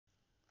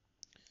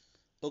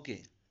Okay,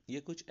 ये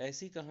कुछ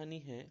ऐसी कहानी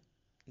है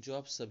जो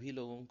आप सभी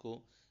लोगों को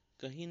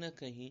कहीं ना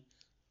कहीं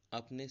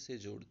अपने से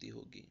जोड़ती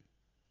होगी।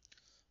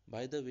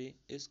 बाय द वे,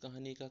 इस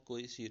कहानी का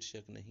कोई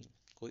शीर्षक नहीं,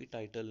 कोई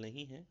टाइटल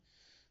नहीं है।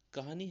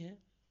 कहानी है,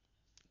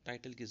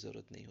 टाइटल की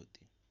ज़रूरत नहीं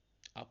होती।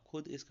 आप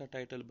खुद इसका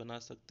टाइटल बना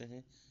सकते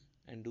हैं।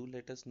 And do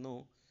let us know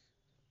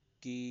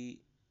कि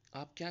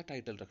आप क्या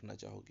टाइटल रखना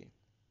चाहोगे।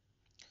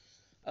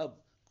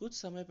 अब कुछ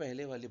समय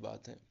पहले वाली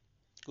बात है,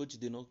 कुछ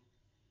दिनों,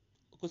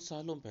 कुछ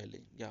सालों पहले,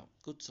 या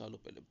कुछ सालों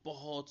पहले,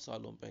 बहुत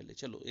सालों पहले,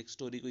 चलो एक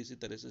स्टोरी को इसी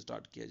तरह से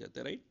स्टार्ट किया जाता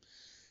है, राइट।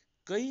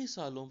 कई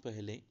सालों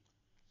पहले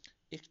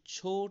एक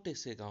छोटे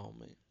से गांव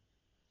में,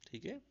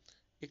 ठीक है,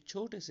 एक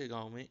छोटे से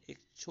गांव में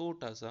एक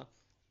छोटा सा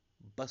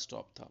बस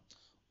स्टॉप था।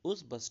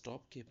 उस बस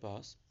स्टॉप के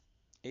पास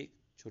एक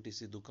छोटी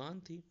सी दुकान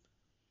थी,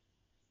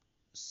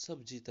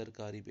 सब्जी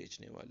तरकारी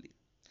बेचने वाली।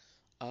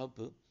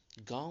 अब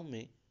गांव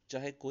में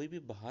चाहे कोई भी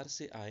बाहर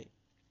से आए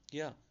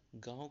या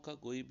गांव का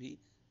कोई भी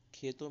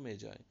खेतों में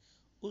जाए,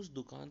 उस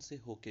दुकान से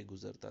होके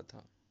गुजरता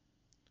था।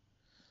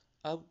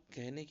 अब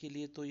कहने के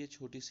लिए तो ये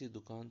छोटी सी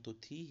दुकान तो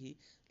थी ही,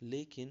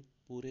 लेकिन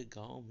पूरे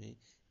गांव में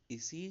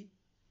इसी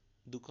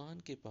दुकान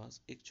के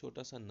पास एक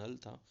छोटा सा नल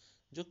था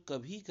जो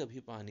कभी कभी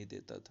पानी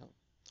देता था।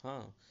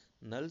 हाँ,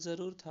 नल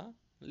जरूर था,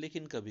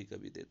 लेकिन कभी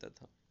कभी देता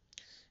था।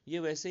 ये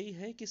वैसे ही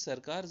है कि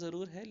सरकार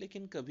जरूर है,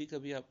 लेकिन कभी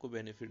कभी आपको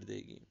बेनिफिट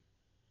देगी।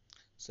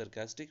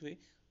 सरकास्टिक वे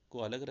को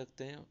अलग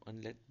रखते हैं।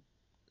 And let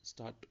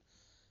start.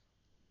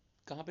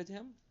 कहाँ पे थे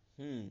हम?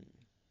 हम्म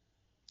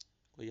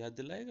कोई याद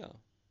दिलाएगा?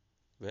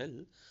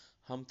 वेल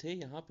हम थे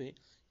यहाँ पे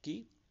कि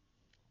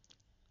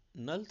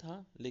नल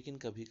था, लेकिन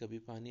कभी कभी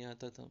पानी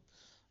आता था।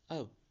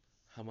 अब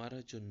हमारा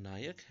जो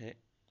नायक है,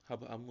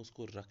 अब हम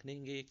उसको रख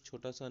लेंगे एक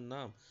छोटा सा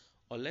नाम,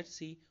 और let's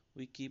see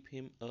we keep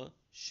him a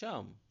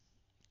Shyam.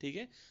 ठीक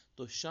है।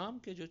 तो शाम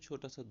के जो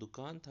छोटा सा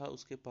दुकान था,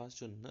 उसके पास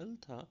जो नल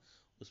था,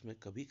 उसमें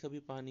कभी कभी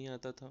पानी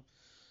आता था।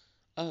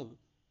 अब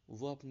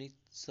वो अपनी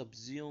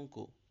सब्जियों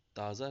को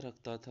ताज़ा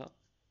रखता था।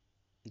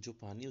 जो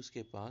पानी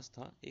उसके पास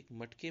था, एक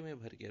मटके में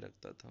भर के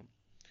रखता था।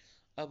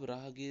 अब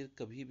राहगीर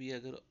कभी भी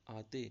अगर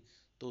आते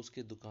तो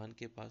उसके दुकान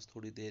के पास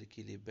थोड़ी देर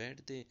के लिए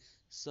बैठते,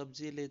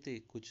 सब्जी लेते,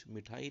 कुछ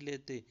मिठाई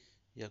लेते,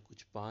 या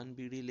कुछ पान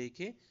बीड़ी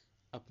लेके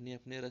अपने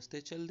अपने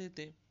रास्ते चल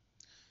देते।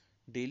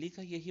 डेली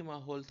का यही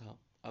माहौल था।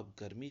 अब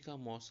गर्मी का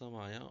मौसम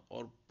आया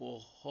और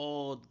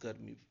बहुत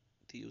गर्मी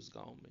थी उस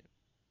गांव में।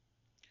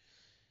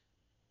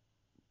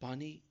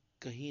 पानी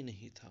कहीं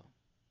नहीं था।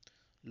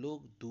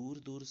 लोग दूर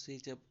दूर से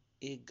जब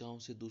एक गांव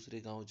से दूसरे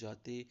गांव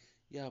जाते,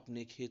 या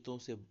अपने खेतों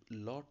से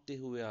लौटते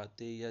हुए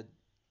आते, या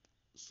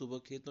सुबह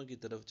खेतों की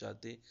तरफ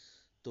जाते,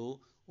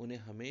 तो उन्हें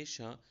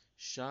हमेशा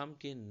शाम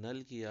के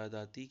नल की याद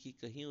आती कि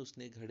कहीं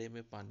उसने घड़े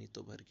में पानी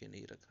तो भर के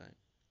नहीं रखा है।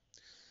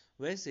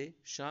 वैसे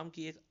शाम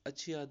की एक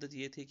अच्छी आदत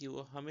ये थी कि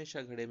वो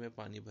हमेशा घड़े में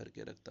पानी भर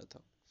के रखता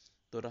था।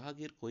 तो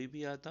राहगीर कोई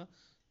भी आता,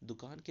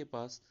 दुकान के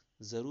पास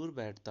जरूर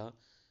बैठता,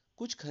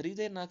 कुछ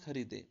खरीदे ना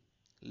खरीदे,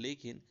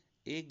 लेकिन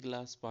एक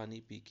गिलास पानी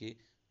पी के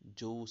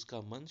जो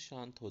उसका मन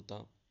शांत होता,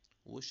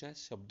 वो शायद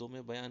शब्दों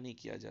में बयान नहीं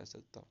किया जा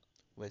सकता।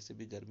 वैसे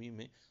भी गर्मी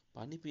में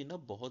पानी पीना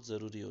बहुत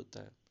ज़रूरी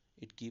होता है।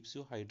 It keeps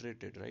you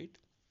hydrated, right.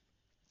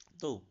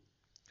 तो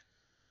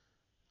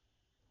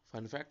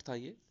फन फैक्ट था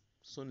ये,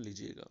 सुन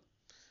लीजिएगा।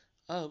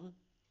 अब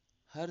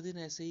हर दिन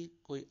ऐसे ही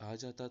कोई आ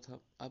जाता था।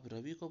 अब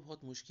रवि को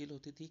बहुत मुश्किल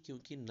होती थी,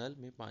 क्योंकि नल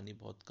में पानी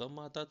बहुत कम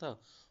आता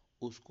था,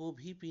 उसको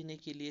भी पीने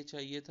के लिए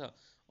चाहिए था।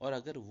 और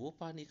अगर वो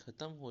पानी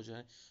खत्म हो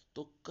जाए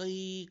तो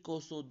कई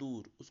कोसों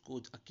दूर उसको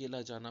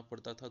अकेला जाना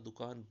पड़ता था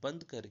दुकान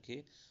बंद करके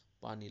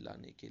पानी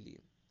लाने के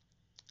लिए।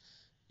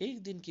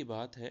 एक दिन की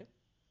बात है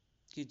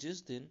कि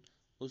जिस दिन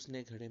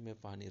उसने घड़े में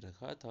पानी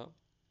रखा था,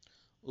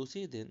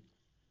 उसी दिन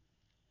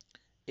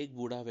एक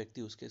बूढ़ा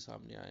व्यक्ति उसके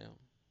सामने आया।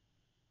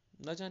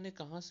 न जाने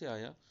कहाँ से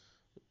आया,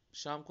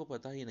 शाम को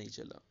पता ही नहीं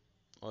चला।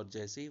 और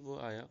जैसे ही वो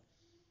आया,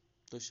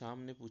 तो शाम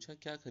ने पूछा,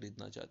 क्या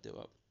खरीदना चाहते हो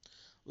आप?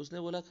 उसने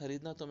बोला,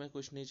 खरीदना तो मैं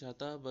कुछ नहीं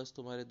चाहता, बस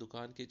तुम्हारे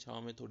दुकान की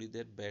छांव में थोड़ी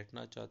देर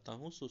बैठना चाहता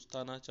हूँ,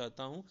 सुस्ताना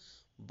चाहता हूँ।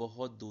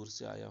 बहुत दूर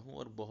से आया हूँ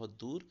और बहुत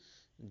दूर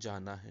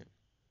जाना है।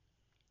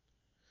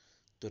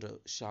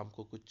 तो शाम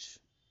को कुछ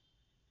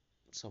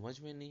समझ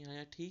में नहीं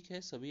आया। ठीक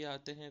है, सभी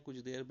आते हैं, कुछ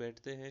देर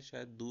बैठते हैं,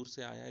 शायद दूर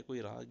से आया है,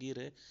 कोई राहगीर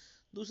है,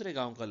 दूसरे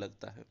गांव का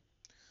लगता है।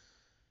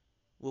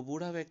 वो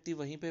बूढ़ा व्यक्ति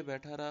वहीं पे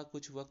बैठा रहा,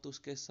 कुछ वक्त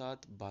उसके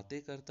साथ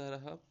बातें करता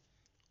रहा।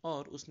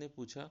 और उसने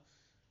पूछा,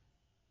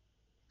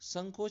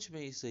 संकोच में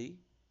ही सही,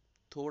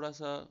 थोड़ा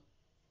सा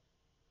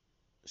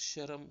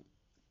शर्म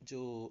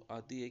जो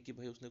आती है कि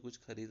भाई उसने कुछ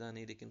खरीदा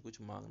नहीं, लेकिन कुछ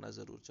मांगना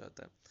जरूर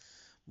चाहता है।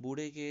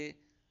 बूढ़े के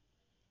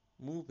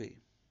मुंह पे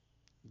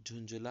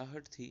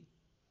झुंझलाहट थी,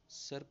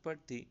 सरपट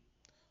थी,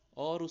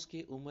 और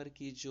उसकी उम्र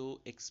की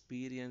जो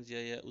एक्सपीरियंस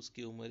या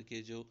उसकी उम्र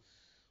के जो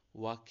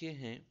वाक्य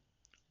हैं,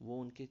 वो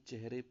उनके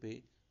चेहरे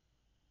पे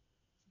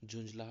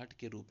झुंझलाहट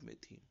के रूप में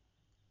थी।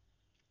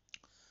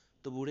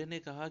 तो बूढ़े ने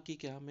कहा कि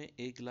क्या मैं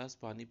एक गिलास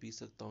पानी पी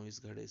सकता हूँ इस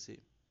घड़े से?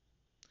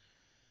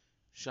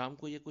 शाम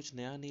को ये कुछ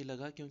नया नहीं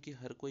लगा, क्योंकि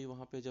हर कोई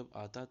वहां पे जब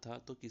आता था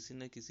तो किसी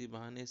न किसी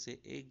बहाने से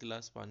एक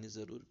गिलास पानी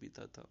जरूर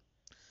पीता था।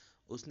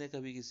 उसने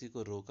कभी किसी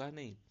को रोका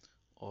नहीं,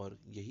 और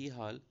यही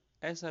हाल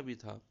ऐसा भी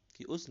था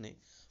कि उसने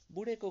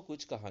बूढ़े को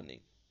कुछ कहा नहीं।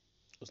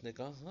 उसने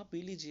कहा हाँ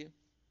पी लीजिए।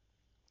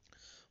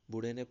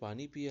 बूढ़े ने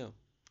पानी पिया,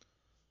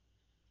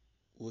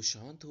 वो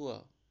शांत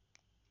हुआ।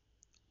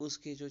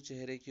 उसके जो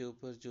चेहरे के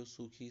ऊपर जो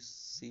सूखी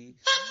सी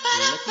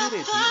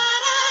लकीरें थी,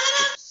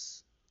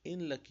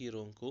 इन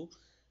लकीरों को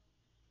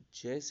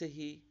जैसे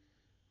ही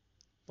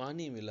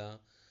पानी मिला,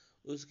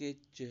 उसके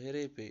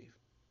चेहरे पे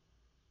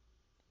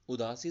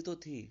उदासी तो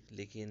थी,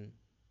 लेकिन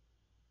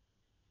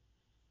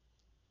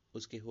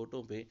उसके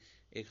होठों पे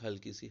एक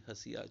हल्की सी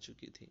हंसी आ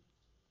चुकी थी।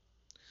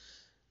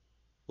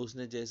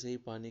 उसने जैसे ही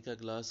पानी का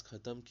ग्लास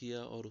खत्म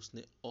किया और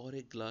उसने और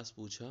एक ग्लास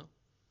पूछा,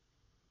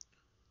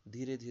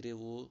 धीरे धीरे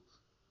वो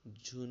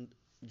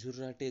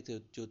झुर्राटे थे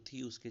जो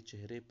थी उसके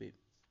चेहरे पे,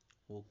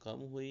 वो कम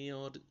हुई।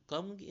 और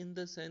कम इन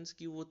द सेंस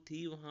कि वो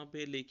थी वहां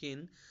पे,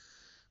 लेकिन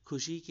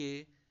खुशी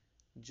के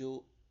जो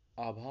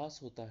आभास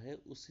होता है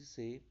उसी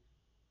से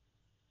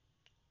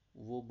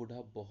वो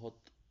बूढ़ा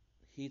बहुत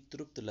ही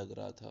तृप्त लग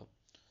रहा था।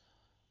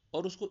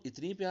 और उसको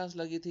इतनी प्यास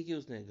लगी थी कि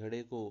उसने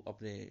घड़े को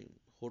अपने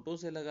होठों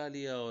से लगा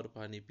लिया और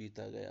पानी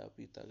पीता गया,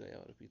 पीता गया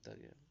और पीता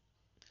गया।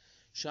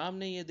 शाम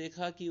ने ये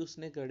देखा कि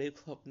उसने घड़े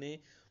को अपने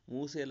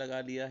मुंह से लगा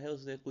लिया है,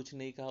 उसने कुछ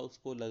नहीं कहा।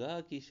 उसको लगा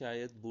कि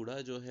शायद बूढ़ा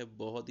जो है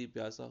बहुत ही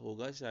प्यासा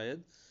होगा,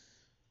 शायद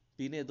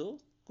पीने दो,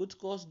 कुछ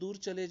कोस दूर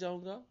चले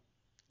जाऊंगा,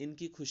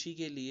 इनकी खुशी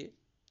के लिए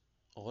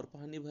और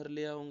पानी भर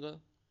ले आऊंगा।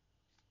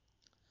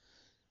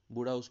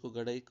 बूढ़ा उसको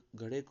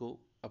घड़े को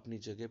अपनी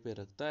जगह पे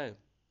रखता है,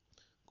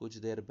 कुछ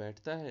देर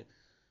बैठता है।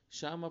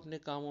 शाम अपने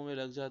कामों में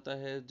लग जाता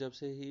है। जब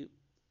से ही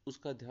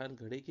उसका ध्यान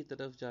घड़े की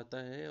तरफ जाता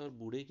है और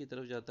बूढ़े की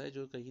तरफ जाता है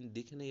जो कहीं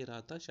दिख नहीं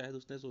रहा था, शायद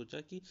उसने सोचा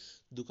कि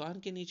दुकान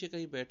के नीचे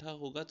कहीं बैठा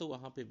होगा, तो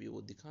वहां पे भी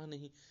वो दिखा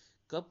नहीं।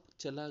 कब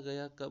चला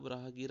गया, कब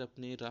राहगीर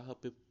अपने राह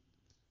पे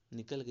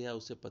निकल गया,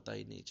 उसे पता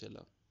ही नहीं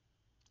चला।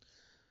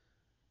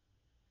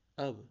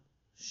 अब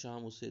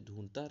शाम उसे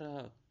ढूंढता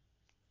रहा।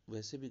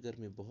 वैसे भी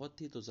गर्मी बहुत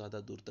थी तो ज्यादा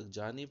दूर तक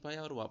जा नहीं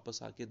पाया और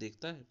वापस आके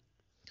देखता है,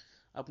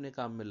 अपने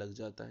काम में लग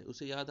जाता है।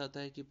 उसे याद आता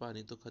है कि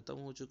पानी तो खत्म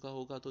हो चुका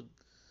होगा, तो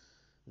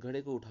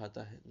घड़े को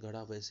उठाता है।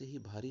 घड़ा वैसे ही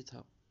भारी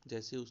था।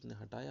 जैसे उसने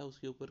हटाया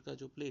उसके ऊपर का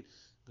जो प्लेट,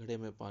 घड़े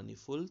में पानी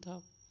फुल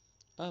था।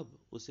 अब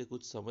उसे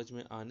कुछ समझ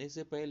में आने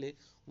से पहले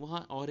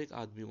वहां और एक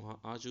आदमी वहां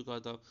आ चुका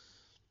था।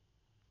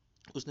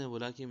 उसने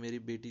बोला कि मेरी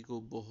बेटी को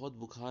बहुत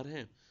बुखार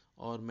है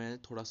और मैं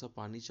थोड़ा सा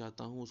पानी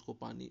चाहता हूँ,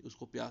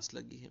 उसको प्यास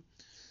लगी है।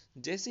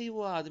 जैसे ही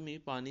वो आदमी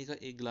पानी का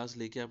एक गिलास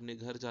लेके अपने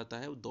घर जाता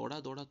है, वो दौड़ा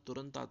दौड़ा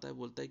तुरंत आता है,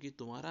 बोलता है कि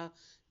तुम्हारा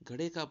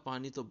घड़े का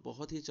पानी तो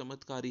बहुत ही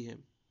चमत्कारी है।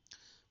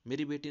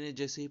 मेरी बेटी ने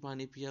जैसे ही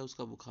पानी पिया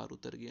उसका बुखार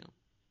उतर गया।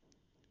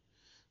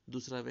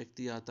 दूसरा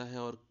व्यक्ति आता है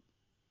और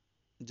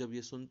जब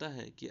ये सुनता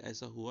है कि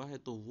ऐसा हुआ है,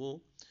 तो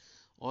वो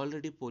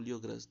ऑलरेडी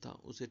पोलियोग्रस्त था,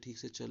 उसे ठीक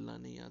से चलना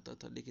नहीं आता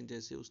था, लेकिन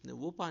जैसे उसने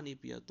वो पानी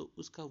पिया तो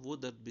उसका वो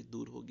दर्द भी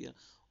दूर हो गया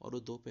और वो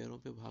दो पैरों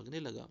पे भागने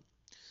लगा।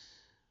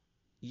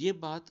 ये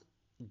बात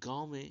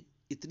गांव में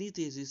इतनी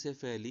तेजी से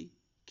फैली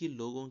कि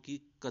लोगों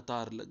की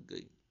कतार लग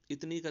गई।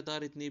 इतनी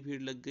कतार, इतनी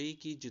भीड़ लग गई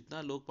कि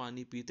जितना लोग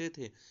पानी पीते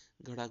थे,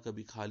 घड़ा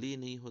कभी खाली ही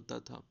नहीं होता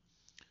था।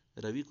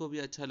 रवि को भी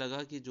अच्छा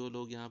लगा कि जो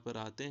लोग यहाँ पर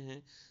आते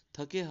हैं,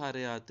 थके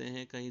हारे आते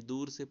हैं, कहीं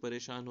दूर से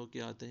परेशान होके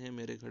आते हैं,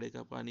 मेरे घड़े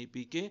का पानी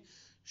पी के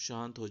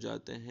शांत हो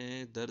जाते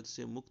हैं, दर्द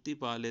से मुक्ति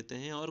पा लेते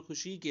हैं और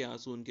खुशी के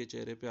आंसू उनके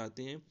चेहरे पे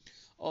आते हैं।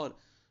 और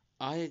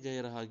आए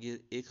गए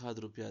राहगीर एक आध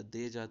रुपया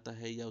दे जाता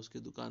है या उसकी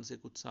दुकान से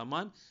कुछ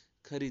सामान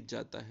खरीद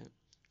जाता है।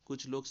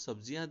 कुछ लोग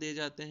सब्जियां दे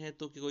जाते हैं,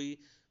 तो कोई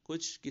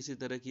कुछ किसी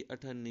तरह की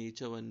अठन्नी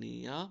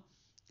चवन्नी या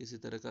किसी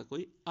तरह का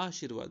कोई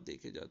आशीर्वाद दे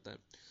के जाता है।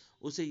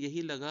 उसे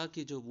यही लगा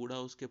कि जो बूढ़ा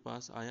उसके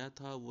पास आया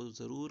था वो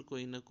जरूर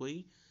कोई ना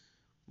कोई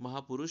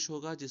महापुरुष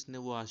होगा जिसने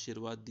वो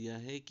आशीर्वाद दिया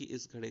है कि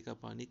इस घड़े का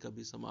पानी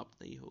कभी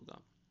समाप्त नहीं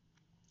होगा।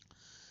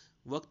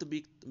 वक्त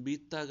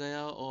बीतता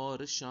गया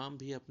और शाम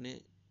भी अपने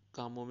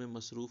कामों में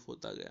मसरूफ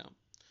होता गया।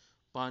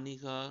 पानी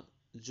का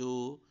जो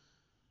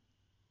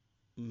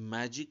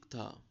मैजिक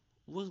था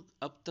वो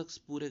अब तक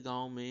पूरे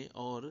गांव में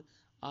और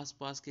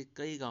आसपास के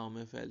कई गांव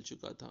में फैल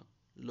चुका था।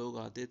 लोग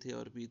आते थे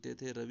और पीते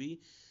थे। रवि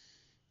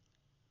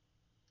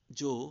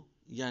जो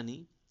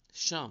यानी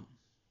श्याम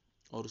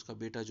और उसका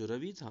बेटा जो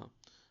रवि था,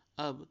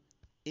 अब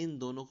इन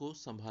दोनों को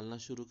संभालना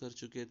शुरू कर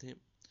चुके थे।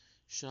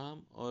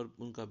 श्याम और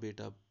उनका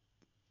बेटा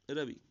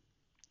रवि,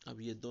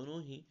 अब ये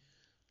दोनों ही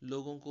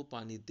लोगों को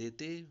पानी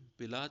देते,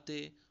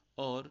 पिलाते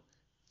और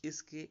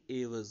इसके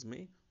एवज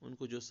में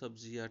उनको जो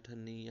सब्जी या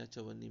ठन्नी या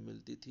चवन्नी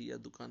मिलती थी या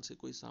दुकान से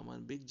कोई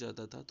सामान बिक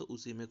जाता था, तो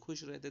उसी में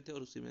खुश रहते थे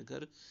और उसी में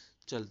घर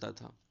चलता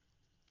था।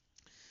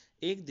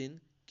 एक दिन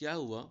क्या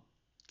हुआ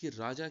कि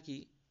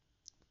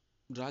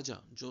राजा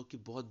जो कि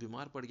बहुत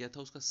बीमार पड़ गया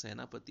था, उसका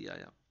सेनापति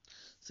आया।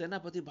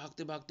 सेनापति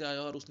भागते भागते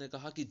आया और उसने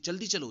कहा कि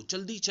जल्दी चलो,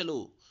 जल्दी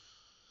चलो,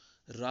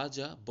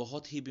 राजा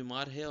बहुत ही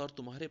बीमार है और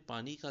तुम्हारे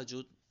पानी का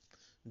जो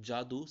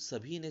जादू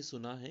सभी ने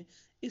सुना है,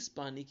 इस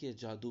पानी के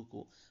जादू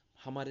को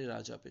हमारे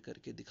राजा पे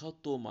करके दिखाओ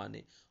तो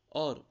माने।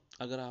 और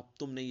अगर आप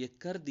तुमने ये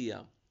कर दिया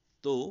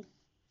तो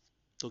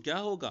क्या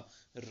होगा,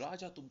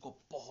 राजा तुमको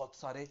बहुत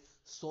सारे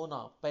सोना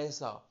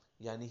पैसा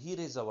यानी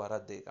हीरे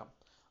जवाहरात देगा।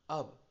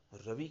 अब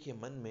रवि के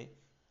मन में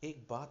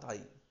एक बात आई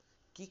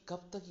कि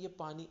कब तक ये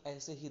पानी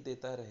ऐसे ही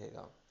देता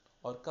रहेगा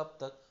और कब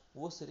तक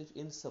वो सिर्फ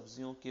इन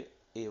सब्जियों के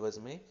एवज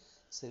में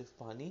सिर्फ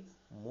पानी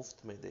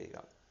मुफ्त में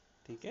देगा।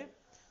 ठीक है।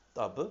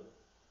 तब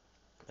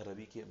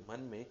रवि के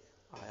मन में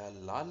आया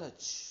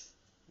लालच।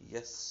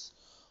 यस,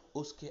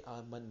 उसके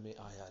मन में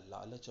आया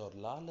लालच, और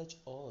लालच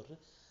और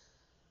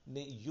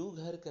ने यूं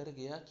घर कर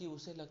गया कि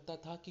उसे लगता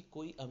था कि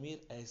कोई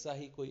अमीर ऐसा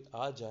ही कोई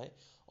आ जाए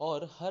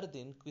और हर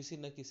दिन किसी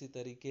न किसी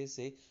तरीके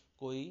से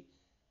कोई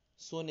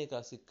सोने का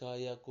सिक्का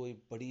या कोई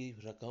बड़ी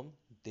रकम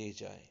दे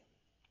जाए।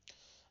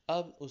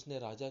 अब उसने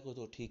राजा को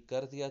तो ठीक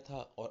कर दिया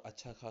था और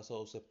अच्छा खासा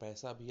उसे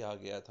पैसा भी आ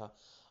गया था।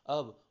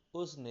 अब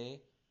उसने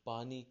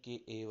पानी के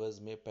एवज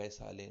में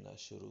पैसा लेना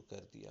शुरू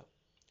कर दिया।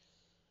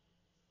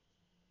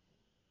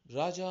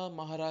 राजा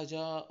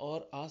महाराजा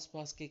और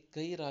आसपास के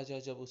कई राजा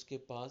जब उसके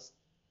पास,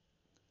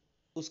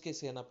 उसके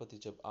सेनापति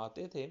जब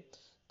आते थे,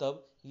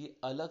 तब ये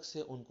अलग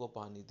से उनको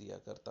पानी दिया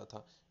करता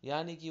था।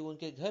 यानी कि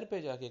उनके घर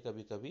पे जाके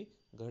कभी कभी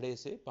घड़े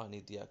से पानी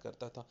दिया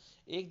करता था।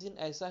 एक दिन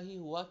ऐसा ही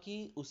हुआ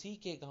कि उसी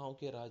के गांव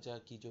के राजा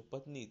की जो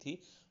पत्नी थी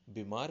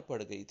बीमार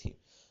पड़ गई थी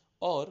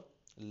और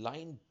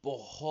लाइन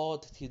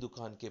बहुत थी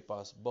दुकान के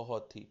पास,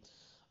 बहुत थी।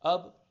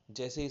 अब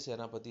जैसे ही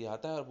सेनापति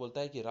आता है और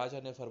बोलता है कि राजा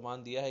ने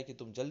फरमान दिया है कि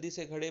तुम जल्दी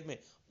से घड़े में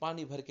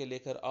पानी भर के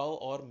लेकर आओ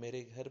और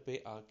मेरे घर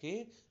पे आके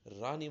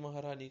रानी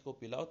महारानी को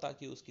पिलाओ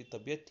ताकि उसकी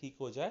तबीयत ठीक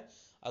हो जाए,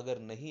 अगर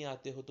नहीं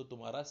आते हो तो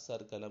तुम्हारा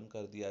सर कलम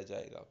कर दिया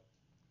जाएगा।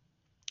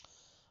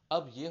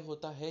 अब ये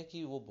होता है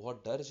कि वो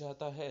बहुत डर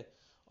जाता है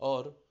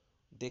और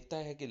देखता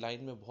है कि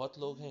लाइन में बहुत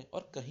लोग हैं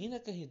और कहीं ना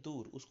कहीं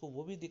दूर उसको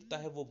वो भी दिखता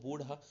है, वो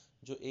बूढ़ा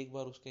जो एक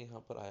बार उसके यहाँ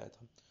पर आया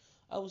था।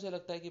 अब उसे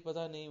लगता है कि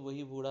पता नहीं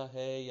वही बूढ़ा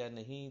है या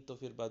नहीं, तो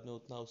फिर बाद में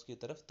उतना उसकी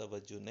तरफ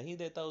तवज्जो नहीं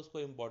देता, उसको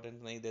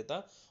इम्पोर्टेंट नहीं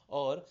देता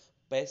और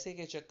पैसे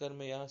के चक्कर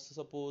में, या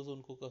सपोज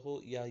उनको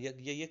कहो या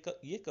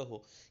ये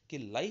कहो कि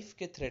लाइफ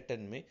के थ्रेटन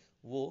में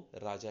वो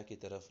राजा की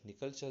तरफ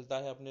निकल चलता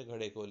है अपने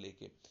घड़े को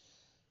लेके।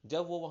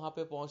 जब वो वहां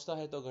पे पहुंचता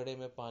है तो घड़े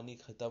में पानी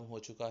खत्म हो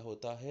चुका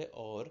होता है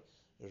और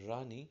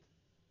रानी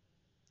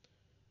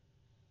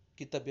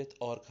की तबीयत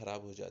और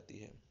खराब हो जाती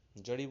है।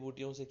 जड़ी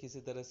बूटियों से किसी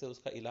तरह से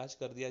उसका इलाज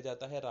कर दिया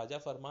जाता है। राजा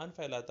फरमान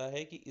फैलाता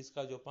है कि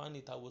इसका जो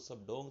पानी था वो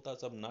सब ढोंग था,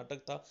 सब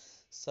नाटक था,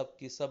 सब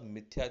की सब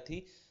मिथ्या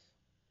थी।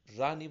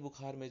 रानी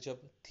बुखार में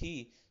जब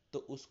थी तो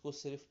उसको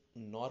सिर्फ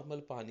नॉर्मल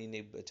पानी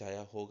ने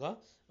बचाया होगा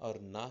और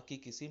ना कि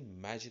किसी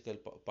मैजिकल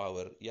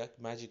पावर या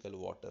मैजिकल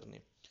वाटर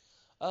ने।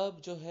 अब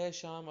जो है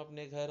शाम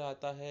अपने घर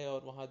आता है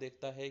और वहां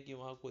देखता है कि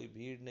वहां कोई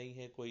भीड़ नहीं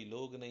है, कोई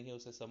लोग नहीं है।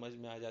 उसे समझ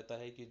में आ जाता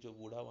है कि जो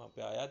बूढ़ा वहां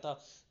पे आया था,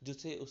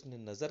 जिसे उसने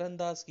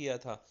नजरअंदाज किया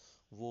था,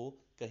 वो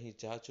कहीं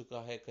जा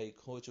चुका है, कहीं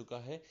खो चुका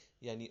है।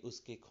 यानी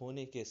उसके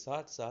खोने के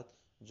साथ साथ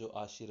जो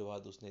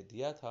आशीर्वाद उसने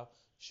दिया था,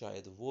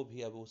 शायद वो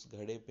भी अब उस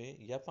घड़े पे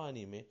या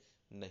पानी में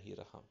नहीं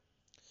रहा।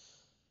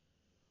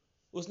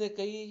 उसने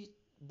कई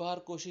बार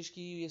कोशिश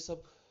की ये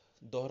सब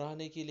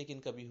दोहराने की, लेकिन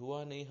कभी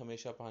हुआ नहीं।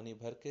 हमेशा पानी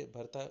भर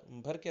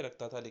के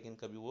रखता था, लेकिन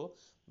कभी वो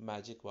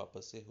मैजिक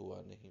वापस से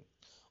हुआ नहीं।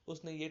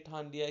 उसने ये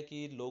ठान लिया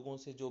कि लोगों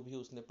से जो भी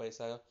उसने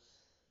पैसा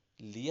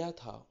लिया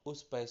था,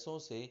 उस पैसों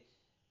से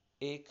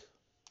एक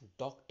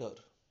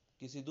डॉक्टर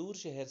किसी दूर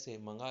शहर से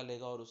मंगा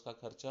लेगा और उसका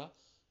खर्चा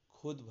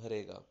खुद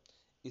भरेगा।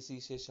 इसी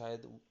से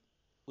शायद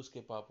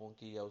उसके पापों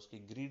की या उसकी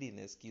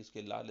ग्रीडीनेस की,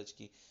 उसके लालच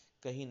की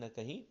कहीं ना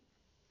कहीं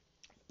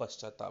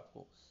पश्चाताप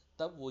हो।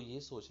 तब वो ये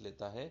सोच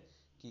लेता है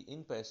कि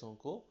इन पैसों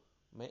को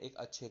मैं एक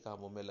अच्छे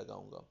कामों में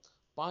लगाऊंगा।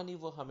 पानी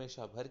वो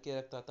हमेशा भर के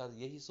रखता था,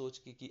 यही सोच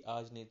के कि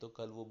आज नहीं तो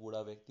कल वो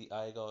बूढ़ा व्यक्ति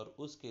आएगा और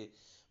उसके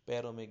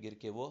पैरों में गिर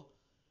के वो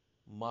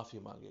माफी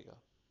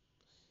मांगेगा।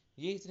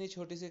 ये इतनी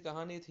छोटी सी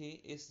कहानी थी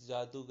इस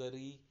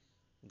जादूगरी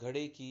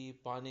घड़े की,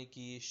 पानी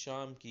की,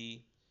 शाम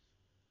की।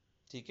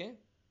 ठीक है।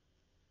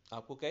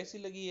 आपको कैसी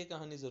लगी ये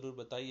कहानी जरूर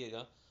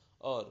बताइएगा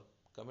और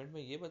कमेंट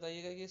में ये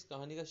बताइएगा कि इस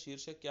कहानी का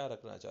शीर्षक क्या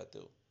रखना चाहते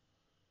हो।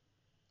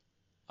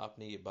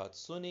 आपने ये बात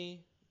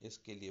सुनी,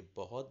 इसके लिए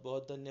बहुत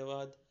बहुत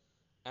धन्यवाद।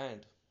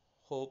 एंड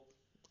होप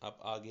आप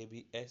आगे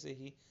भी ऐसे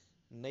ही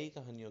नई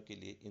कहानियों के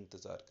लिए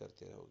इंतज़ार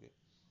करते रहोगे।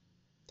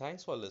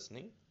 Thanks for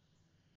listening.